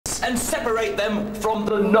facts and separate them from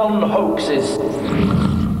the non-hoaxes.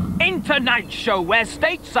 In tonight's show, we're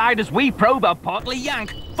stateside as we probe a portly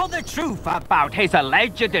Yank for the truth about his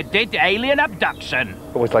alleged alien abduction.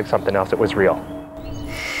 It was like something else. It was real.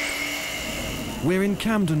 We're in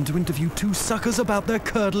Camden to interview two suckers about their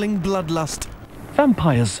curdling bloodlust.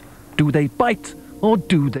 Vampires. Do they bite or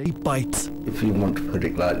do they bite? If you want to put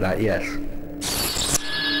it like that, yes.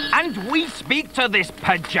 And we speak to this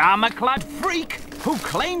pajama-clad freak who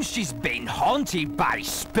claims she's been haunted by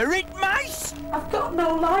spirit mice. I've got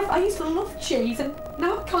no life. I used to love cheese and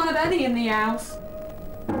now I can't have any in the house.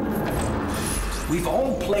 We've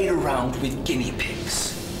all played around with guinea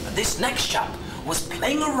pigs. And this next chap was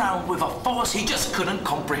playing around with a force he just couldn't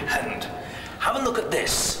comprehend. Have a look at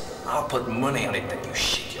this. I'll put money on it that you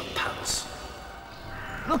shit your pants.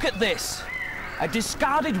 Look at this. A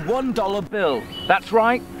discarded $1 bill. That's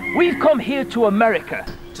right. We've come here to America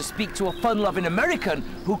to speak to a fun-loving American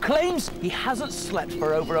who claims he hasn't slept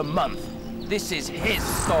for over a month. This is his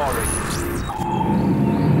story.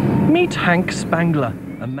 Meet Hank Spangler,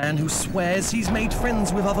 a man who swears he's made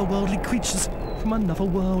friends with otherworldly creatures from another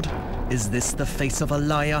world. Is this the face of a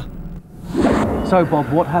liar? So, Bob,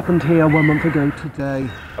 what happened here 1 month ago today?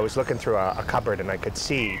 I was looking through a cupboard and I could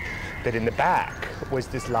see that in the back was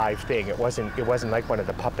this live thing. It wasn't like one of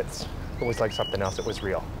the puppets. It was like something else. It was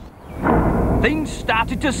real. Things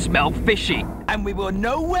started to smell fishy, and we were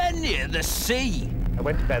nowhere near the sea. I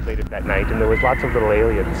went to bed late that night and there was lots of little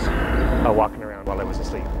aliens walking around while I was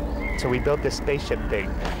asleep. So we built this spaceship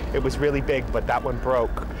thing. It was really big, but that one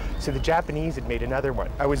broke. So the Japanese had made another one.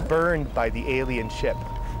 I was burned by the alien ship.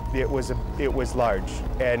 It was large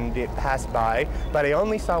and it passed by, but I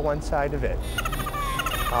only saw one side of it.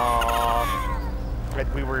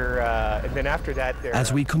 And then after that,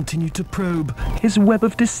 as we continued to probe, his web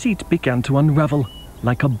of deceit began to unravel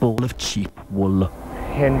like a ball of cheap wool.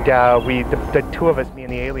 And the two of us, me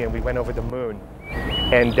and the alien, we went over the moon.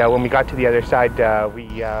 And when we got to the other side,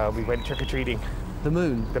 we went trick-or-treating. The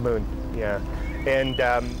moon? The moon, yeah. And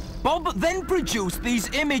Bob then produced these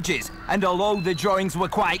images, and although the drawings were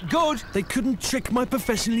quite good, they couldn't trick my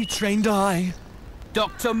professionally trained eye.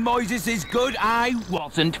 Dr. Moises's good eye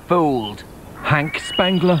wasn't fooled. Hank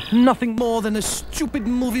Spangler, nothing more than a stupid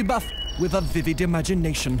movie buff with a vivid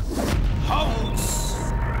imagination. Hoax!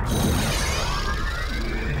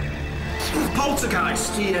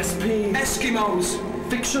 Poltergeist, ESP, Eskimos,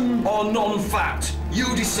 fiction or non-fact?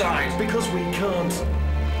 You decide. because we can't